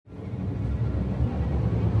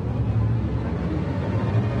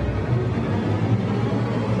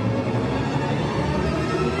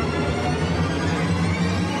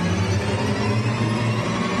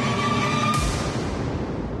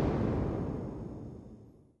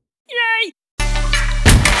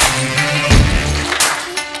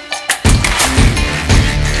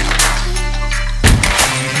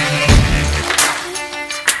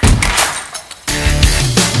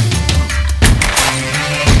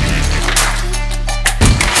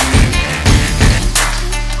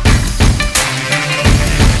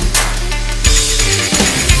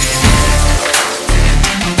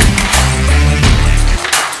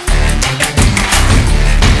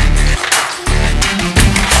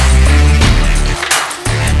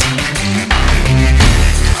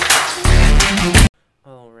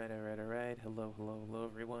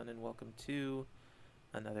welcome to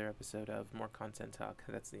another episode of More Content Talk.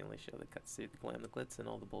 That's the only show that cuts through the glam, the glitz, and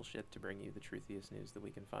all the bullshit to bring you the truthiest news that we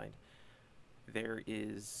can find. There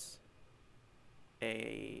is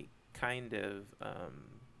a kind of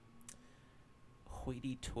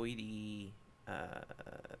hoity-toity,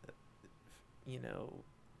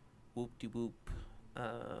 whoop-de-whoop,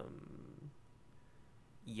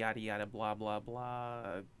 yada yada blah blah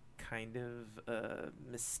blah kind of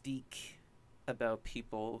mystique about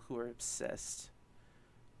people who are obsessed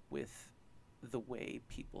with the way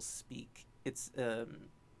people speak. It's as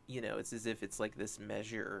if it's like this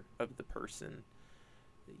measure of the person.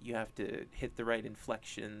 You have to hit the right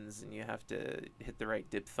inflections, and you have to hit the right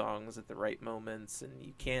diphthongs at the right moments, and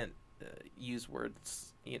you can't use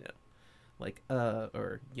words, like or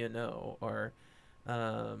or or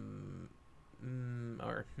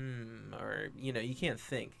you can't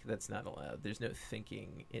think. That's not allowed. There's no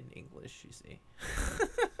thinking in English, you see.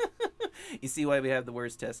 You see why we have the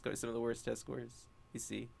worst test scores, some of the worst test scores. You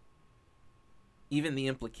see, even the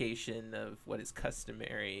implication of what is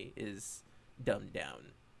customary is dumbed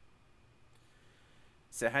down.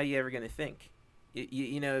 So how are you ever going to think?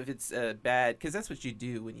 If it's bad, because that's what you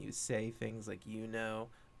do when you say things like you're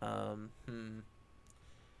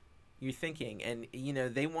thinking, and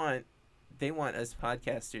they want us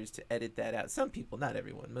podcasters to edit that out. Some people, not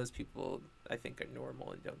everyone. Most people, I think, are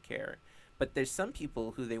normal and don't care. But there's some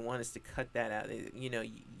people who they want us to cut that out.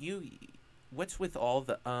 What's with all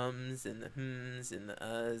the ums and the hms and the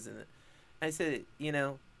uhs and I said,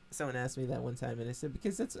 someone asked me that one time, and I said,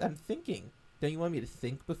 because I'm thinking. Don't you want me to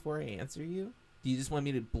think before I answer you? Do you just want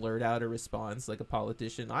me to blurt out a response like a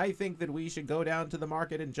politician? I think that we should go down to the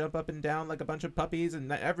market and jump up and down like a bunch of puppies,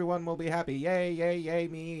 and everyone will be happy. Yay, yay, yay,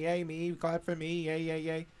 me, clap for me, yay, yay,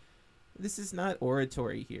 yay. This is not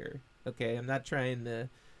oratory here, okay? I'm not trying to,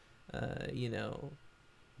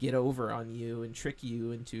 get over on you and trick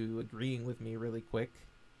you into agreeing with me really quick.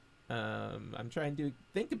 I'm trying to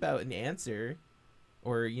think about an answer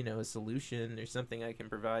or, a solution or something I can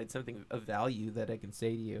provide, something of value that I can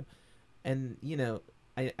say to you. And,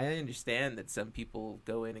 I understand that some people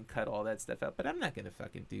go in and cut all that stuff out, but I'm not going to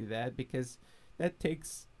fucking do that, because that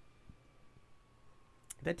takes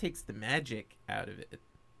the magic out of it.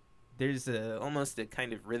 There's almost a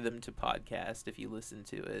kind of rhythm to podcast if you listen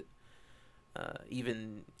to it.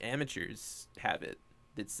 Even amateurs have it.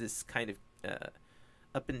 It's this kind of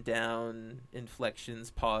up and down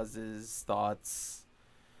inflections, pauses, thoughts,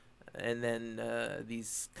 and then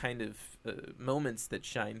these kind of moments that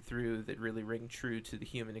shine through that really ring true to the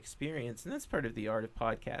human experience. And that's part of the art of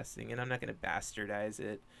podcasting. And I'm not going to bastardize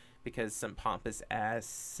it because some pompous ass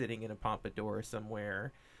sitting in a pompadour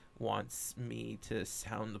somewhere wants me to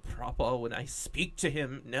sound the proper when I speak to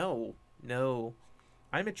him. No.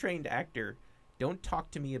 I'm a trained actor. Don't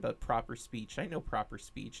talk to me about proper speech. I know proper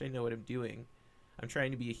speech. I know what I'm doing. I'm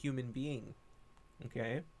trying to be a human being.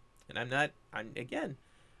 Okay? And I'm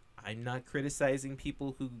not criticizing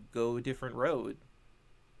people who go a different road.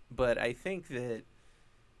 But I think that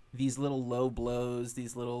these little low blows,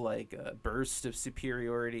 these little bursts of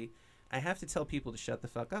superiority, I have to tell people to shut the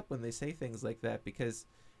fuck up when they say things like that, because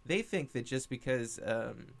they think that just because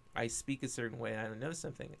I speak a certain way, I don't know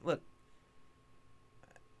something. Look,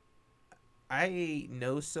 I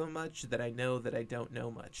know so much that I know that I don't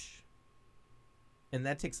know much. And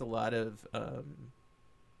that takes a lot of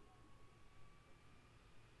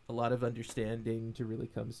understanding to really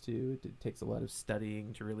comes to. It takes a lot of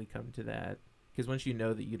studying to really come to that. Because once you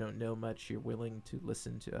know that you don't know much, you're willing to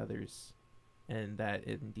listen to others. And that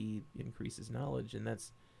indeed increases knowledge. And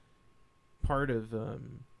that's part of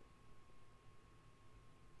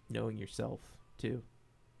knowing yourself, too.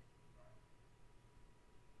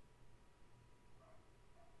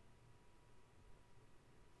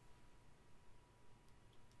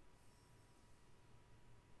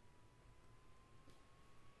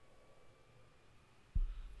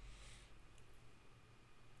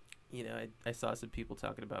 I saw some people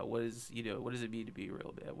talking about what does it mean to be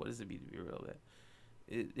real bad? What does it mean to be real bad?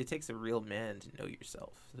 It takes a real man to know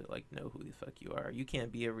yourself, to know who the fuck you are. You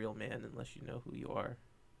can't be a real man unless you know who you are.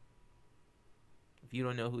 If you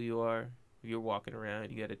don't know who you are, if you're walking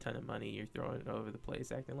around, you got a ton of money, you're throwing it all over the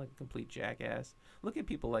place, acting like a complete jackass. Look at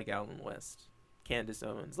people like Alan West, Candace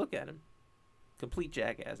Owens. Look at him. Complete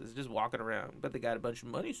jackasses, just walking around. But they got a bunch of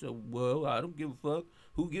money, so, well, I don't give a fuck.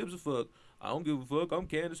 Who gives a fuck? I don't give a fuck. I'm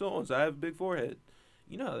Candace Owens. I have a big forehead.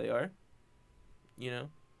 You know how they are.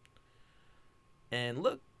 And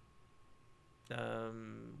look,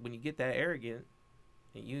 when you get that arrogant,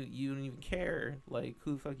 and you don't even care,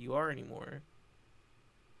 who the fuck you are anymore.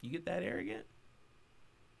 You get that arrogant,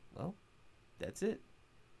 well, that's it.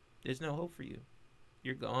 There's no hope for you.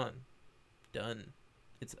 You're gone. Done.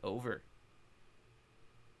 It's over.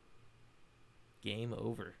 Game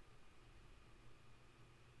over.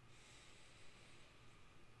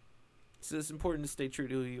 So it's important to stay true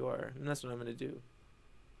to who you are, and that's what I'm gonna do.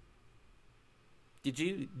 Do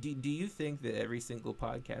you think that every single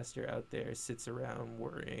podcaster out there sits around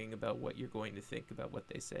worrying about what you're going to think about what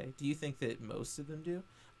they say? Do you think that most of them do?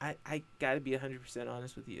 I gotta be 100%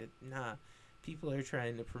 honest with you. Nah, people are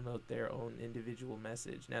trying to promote their own individual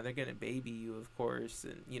message. Now they're gonna baby you, of course,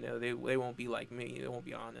 and they won't be like me. They won't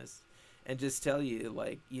be honest, and just tell you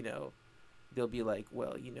like they'll be like,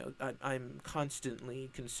 well, I'm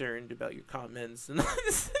constantly concerned about your comments, and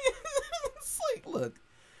it's like,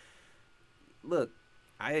 look,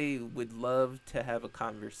 I would love to have a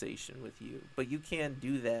conversation with you, but you can't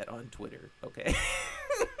do that on Twitter, okay?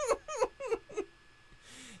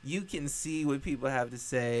 You can see what people have to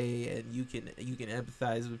say, and you can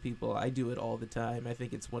empathize with people. I do it all the time. I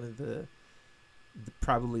think it's one of the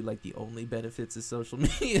probably like the only benefits of social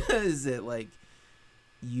media is that like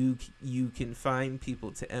you can find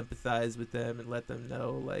people to empathize with them and let them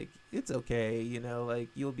know like it's okay, like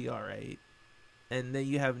you'll be all right. And then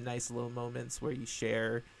you have nice little moments where you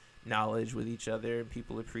share knowledge with each other, and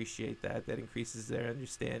people appreciate that. That increases their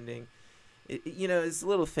understanding. It's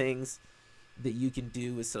little things that you can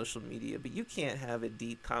do with social media, but you can't have a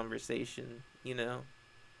deep conversation,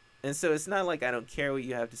 And so it's not like I don't care what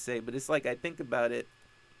you have to say, but it's like I think about it,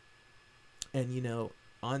 and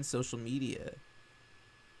on social media,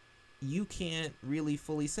 you can't really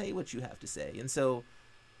fully say what you have to say. And so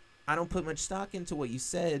I don't put much stock into what you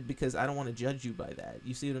said because I don't want to judge you by that.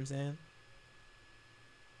 You see what I'm saying?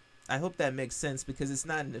 I hope that makes sense, because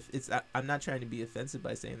I'm not trying to be offensive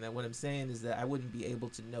by saying that. What I'm saying is that I wouldn't be able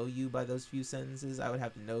to know you by those few sentences. I would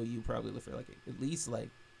have to know you probably for like at least like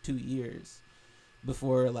 2 years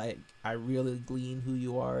before like I really glean who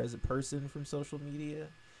you are as a person from social media.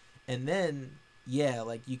 And then yeah,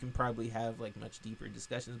 like you can probably have like much deeper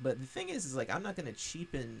discussions. But the thing is like I'm not going to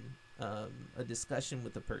cheapen a discussion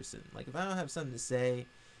with a person. Like if I don't have something to say,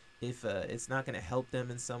 if it's not going to help them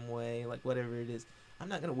in some way, like whatever it is, I'm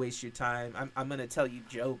not going to waste your time. I'm going to tell you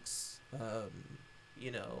jokes,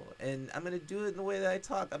 and I'm going to do it in the way that I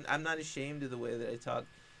talk. I'm not ashamed of the way that I talk.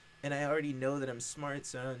 And I already know that I'm smart,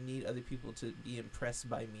 so I don't need other people to be impressed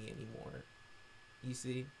by me anymore. You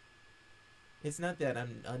see? It's not that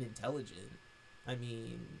I'm unintelligent. I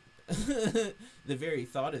mean, the very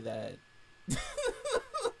thought of that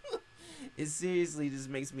it seriously just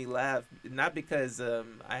makes me laugh. Not because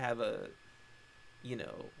I have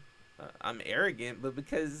I'm arrogant, but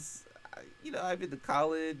because I've been to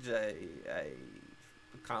college. I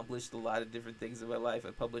accomplished a lot of different things in my life.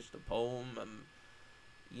 I published a poem.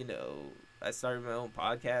 I started my own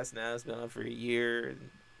podcast now. It's been on for a year. And,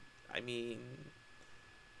 I mean,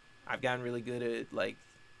 I've gotten really good at like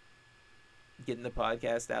getting the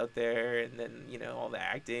podcast out there, and then all the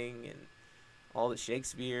acting and all the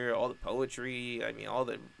Shakespeare, all the poetry. I mean, all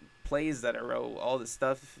the plays that I wrote, all the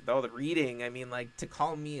stuff, all the reading. I mean, like, to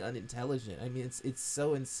call me unintelligent, I mean, it's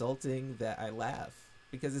so insulting that I laugh,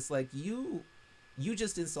 because it's like you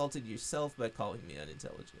just insulted yourself by calling me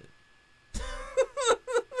unintelligent.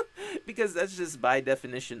 Because that's just by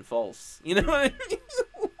definition false. You know what I mean?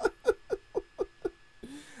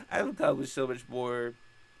 I've accomplished so much more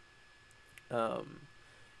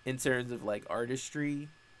in terms of like artistry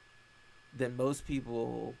than most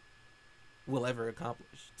people will ever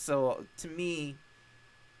accomplish. So to me,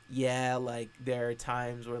 yeah, like there are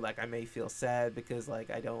times where like I may feel sad because like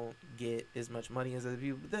I don't get as much money as other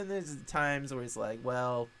people. But then there's times where it's like,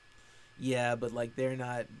 well, yeah, but like they're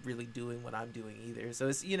not really doing what I'm doing either. So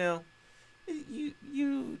it's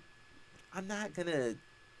I'm not gonna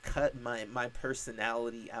cut my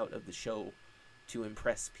personality out of the show to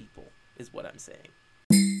impress people, is what I'm saying.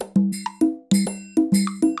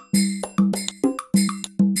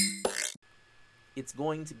 It's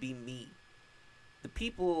going to be me. The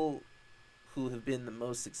people who have been the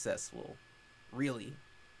most successful, really,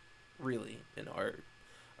 in art,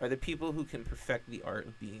 are the people who can perfect the art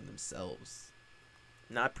of being themselves,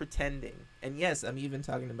 not pretending. And yes, I'm even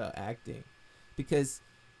talking about acting, because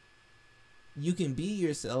you can be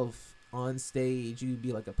yourself on stage. You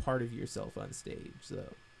be like a part of yourself on stage,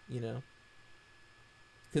 so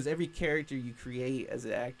because every character you create as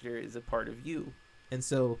an actor is a part of you, and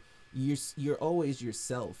so you're always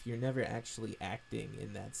yourself. You're never actually acting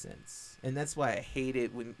in that sense. And that's why I hate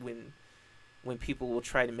it when people will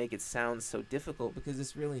try to make it sound so difficult, because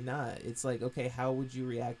it's really not. It's like, okay, how would you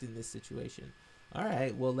react in this situation? All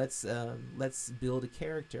right, well, let's build a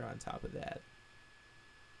character on top of that.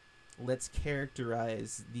 let's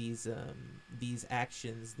characterize these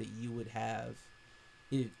actions that you would have,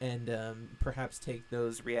 and perhaps take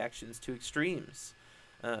those reactions to extremes,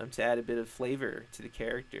 to add a bit of flavor to the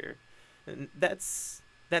character. And that's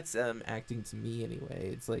acting to me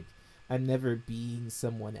anyway. It's like I'm never being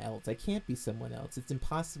someone else. I can't be someone else. It's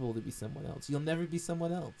impossible to be someone else. You'll never be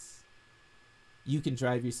someone else. You can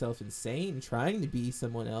drive yourself insane trying to be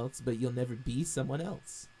someone else, but you'll never be someone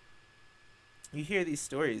else. You hear these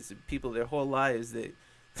stories of people their whole lives that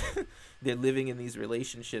they're living in these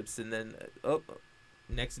relationships, and then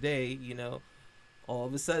next day, you know, all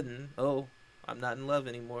of a sudden, I'm not in love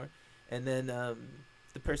anymore. And then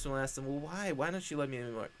the person will ask them, well, why don't you love me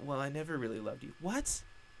anymore? Well, I never really loved you. What?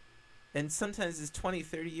 And sometimes it's 20,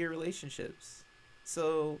 30-year relationships.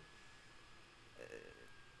 So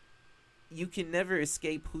you can never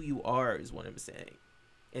escape who you are, is what I'm saying.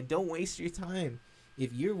 And don't waste your time.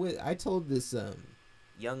 If you're with, I told this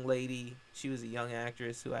young lady, she was a young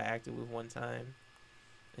actress who I acted with one time,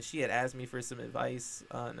 and she had asked me for some advice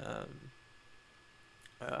on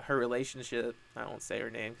her relationship. I won't say her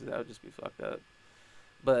name because that would just be fucked up.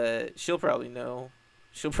 But she'll probably know.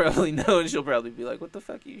 She'll probably know, and she'll probably be like, what the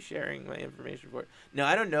fuck are you sharing my information for? No,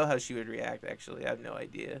 I don't know how she would react, actually. I have no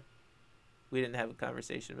idea. We didn't have a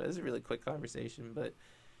conversation, but it was a really quick conversation. But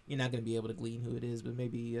you're not going to be able to glean who it is, but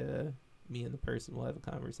maybe me and the person will have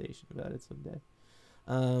a conversation about it someday.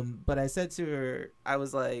 But I said to her, I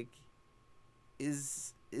was like,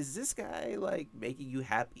 is this guy, like, making you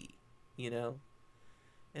happy, you know?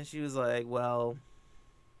 And she was like, well,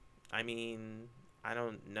 I mean, I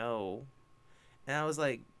don't know. And I was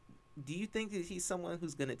like, do you think that he's someone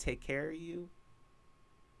who's going to take care of you?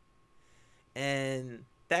 And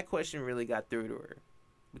that question really got through to her.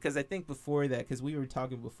 Because I think before that, because we were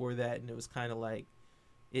talking before that, and it was kind of like,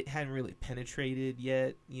 it hadn't really penetrated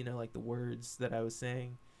yet, you know, like the words that I was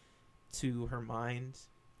saying to her mind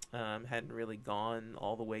hadn't really gone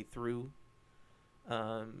all the way through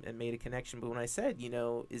and made a connection. But when I said, you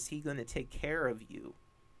know, is he going to take care of you?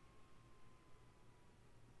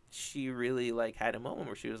 She really, like, had a moment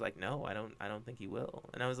where she was like, no, I don't think he will.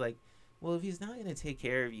 And I was like, well, if he's not going to take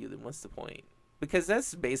care of you, then what's the point? Because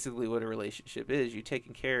that's basically what a relationship is. You're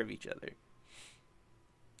taking care of each other.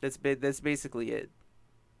 That's basically it.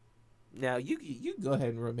 Now, you can go ahead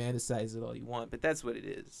and romanticize it all you want, but that's what it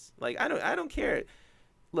is. Like, I don't care.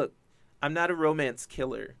 Look, I'm not a romance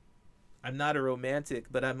killer. I'm not a romantic,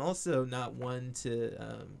 but I'm also not one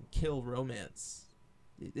to kill romance.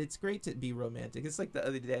 It's great to be romantic. It's like the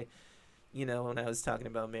other day, you know, when I was talking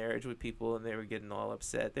about marriage with people and they were getting all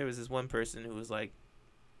upset. There was this one person who was like,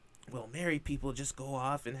 well, married people just go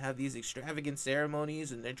off and have these extravagant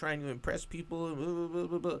ceremonies and they're trying to impress people and blah, blah, blah,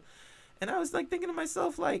 blah, blah. And I was like thinking to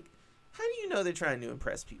myself, like, how do you know they're trying to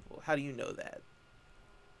impress people? How do you know that?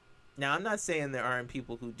 Now, I'm not saying there aren't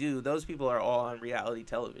people who do. Those people are all on reality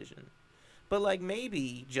television. But, like,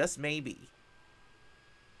 maybe, just maybe,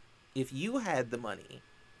 if you had the money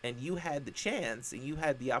and you had the chance and you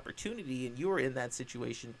had the opportunity and you were in that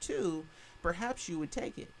situation too, perhaps you would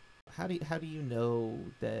take it. How do you know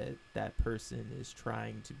that that person is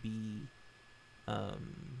trying to be, that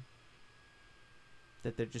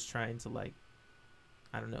they're just trying to, like,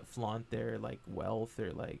 I don't know, flaunt their, like, wealth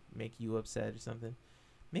or, like, make you upset or something?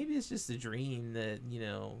 Maybe it's just a dream that, you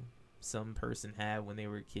know, some person had when they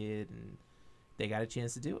were a kid and they got a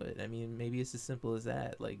chance to do it. I mean, maybe it's as simple as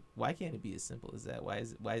that. Like, why can't it be as simple as that? Why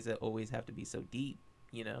does it always have to be so deep,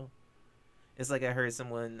 you know? It's like I heard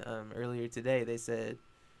someone earlier today, they said,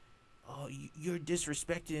 oh, you're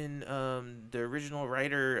disrespecting the original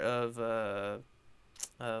writer of that.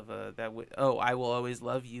 I Will Always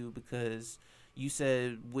Love You, because you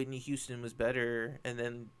said Whitney Houston was better. And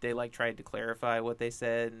then they, like, tried to clarify what they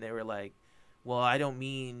said, and they were like, well, I don't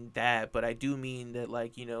mean that, but I do mean that,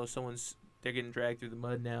 like, you know, they're getting dragged through the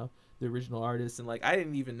mud now, the original artist. And, like, I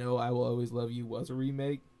didn't even know I Will Always Love You was a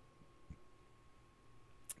remake.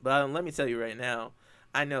 But let me tell you right now,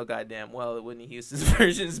 I know goddamn well that Whitney Houston's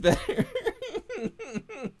version is better.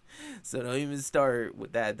 So don't even start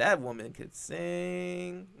with that. That woman could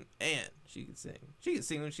sing. Man, she could sing. She could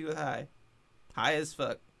sing when she was high. High as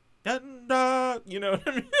fuck. You know what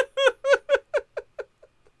I mean?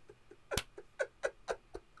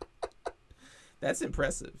 That's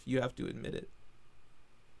impressive. You have to admit it.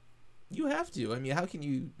 You have to. I mean, how can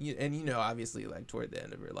you and, you know, obviously, like, toward the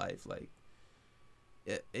end of her life, like,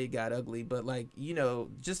 it got ugly, but, like, you know,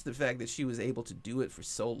 just the fact that she was able to do it for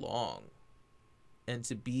so long and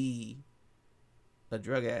to be a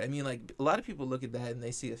drug addict. I mean, like, a lot of people look at that and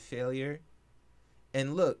they see a failure.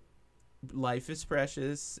 And look, life is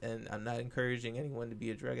precious, and I'm not encouraging anyone to be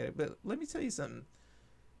a drug addict, but let me tell you something.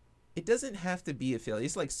 it doesn't have to be a failure.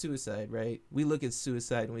 It's like suicide, right? We look at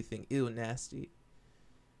suicide and we think, ew, nasty.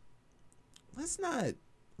 Let's not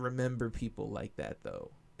remember people like that,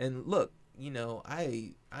 though. And look,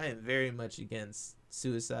 I am very much against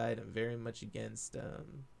suicide. I'm very much against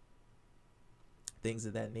things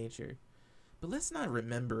of that nature. But let's not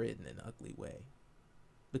remember it in an ugly way,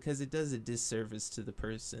 because it does a disservice to the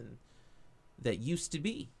person that used to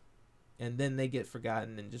be. And then they get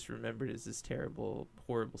forgotten and just remembered as this terrible,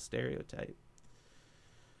 horrible stereotype.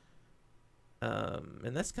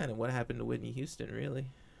 And that's kind of what happened to Whitney Houston, really.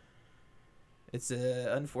 It's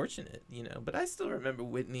unfortunate, but I still remember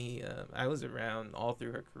Whitney. I was around all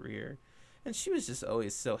through her career, and she was just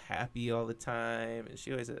always so happy all the time, and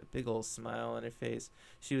she always had a big old smile on her face.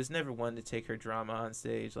 She was never one to take her drama on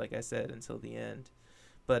stage, like I said, until the end.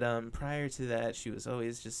 But prior to that, she was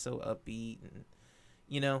always just so upbeat, and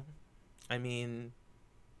I mean,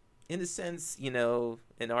 in a sense,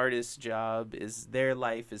 an artist's job is, their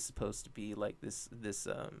life is supposed to be like this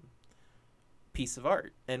piece of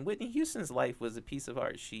art, and Whitney Houston's life was a piece of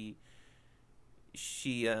art. She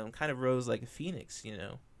kind of rose like a phoenix,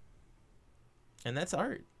 and that's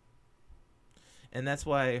art, and that's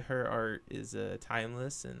why her art is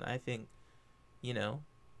timeless. And I think,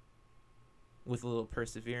 with a little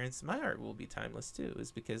perseverance, my art will be timeless too.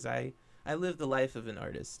 Is because I live the life of an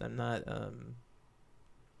artist. I'm not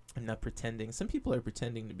pretending. Some people are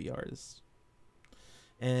pretending to be artists,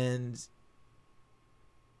 and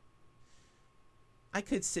I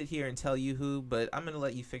could sit here and tell you who, but I'm going to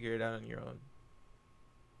let you figure it out on your own.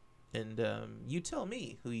 And you tell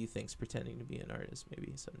me who you think's pretending to be an artist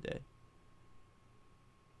maybe someday.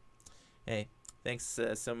 Hey, thanks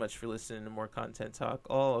so much for listening to More Content Talk.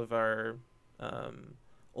 All of our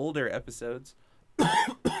older episodes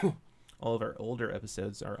are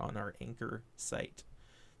on our Anchor site.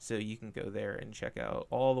 So you can go there and check out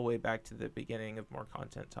all the way back to the beginning of More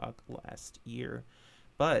Content Talk last year.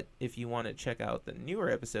 But if you want to check out the newer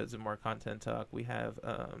episodes of More Content Talk, we have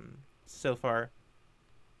so far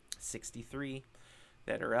 63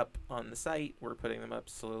 that are up on the site. We're putting them up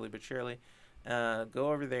slowly but surely.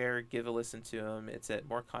 Go over there, give a listen to them. It's at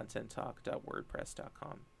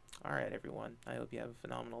morecontenttalk.wordpress.com. All right, everyone. I hope you have a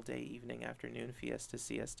phenomenal day, evening, afternoon, fiesta,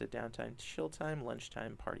 siesta, downtime, chill time,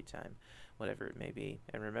 lunchtime, party time, whatever it may be.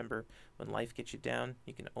 And remember, when life gets you down,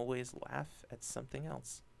 you can always laugh at something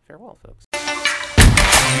else. Farewell, folks.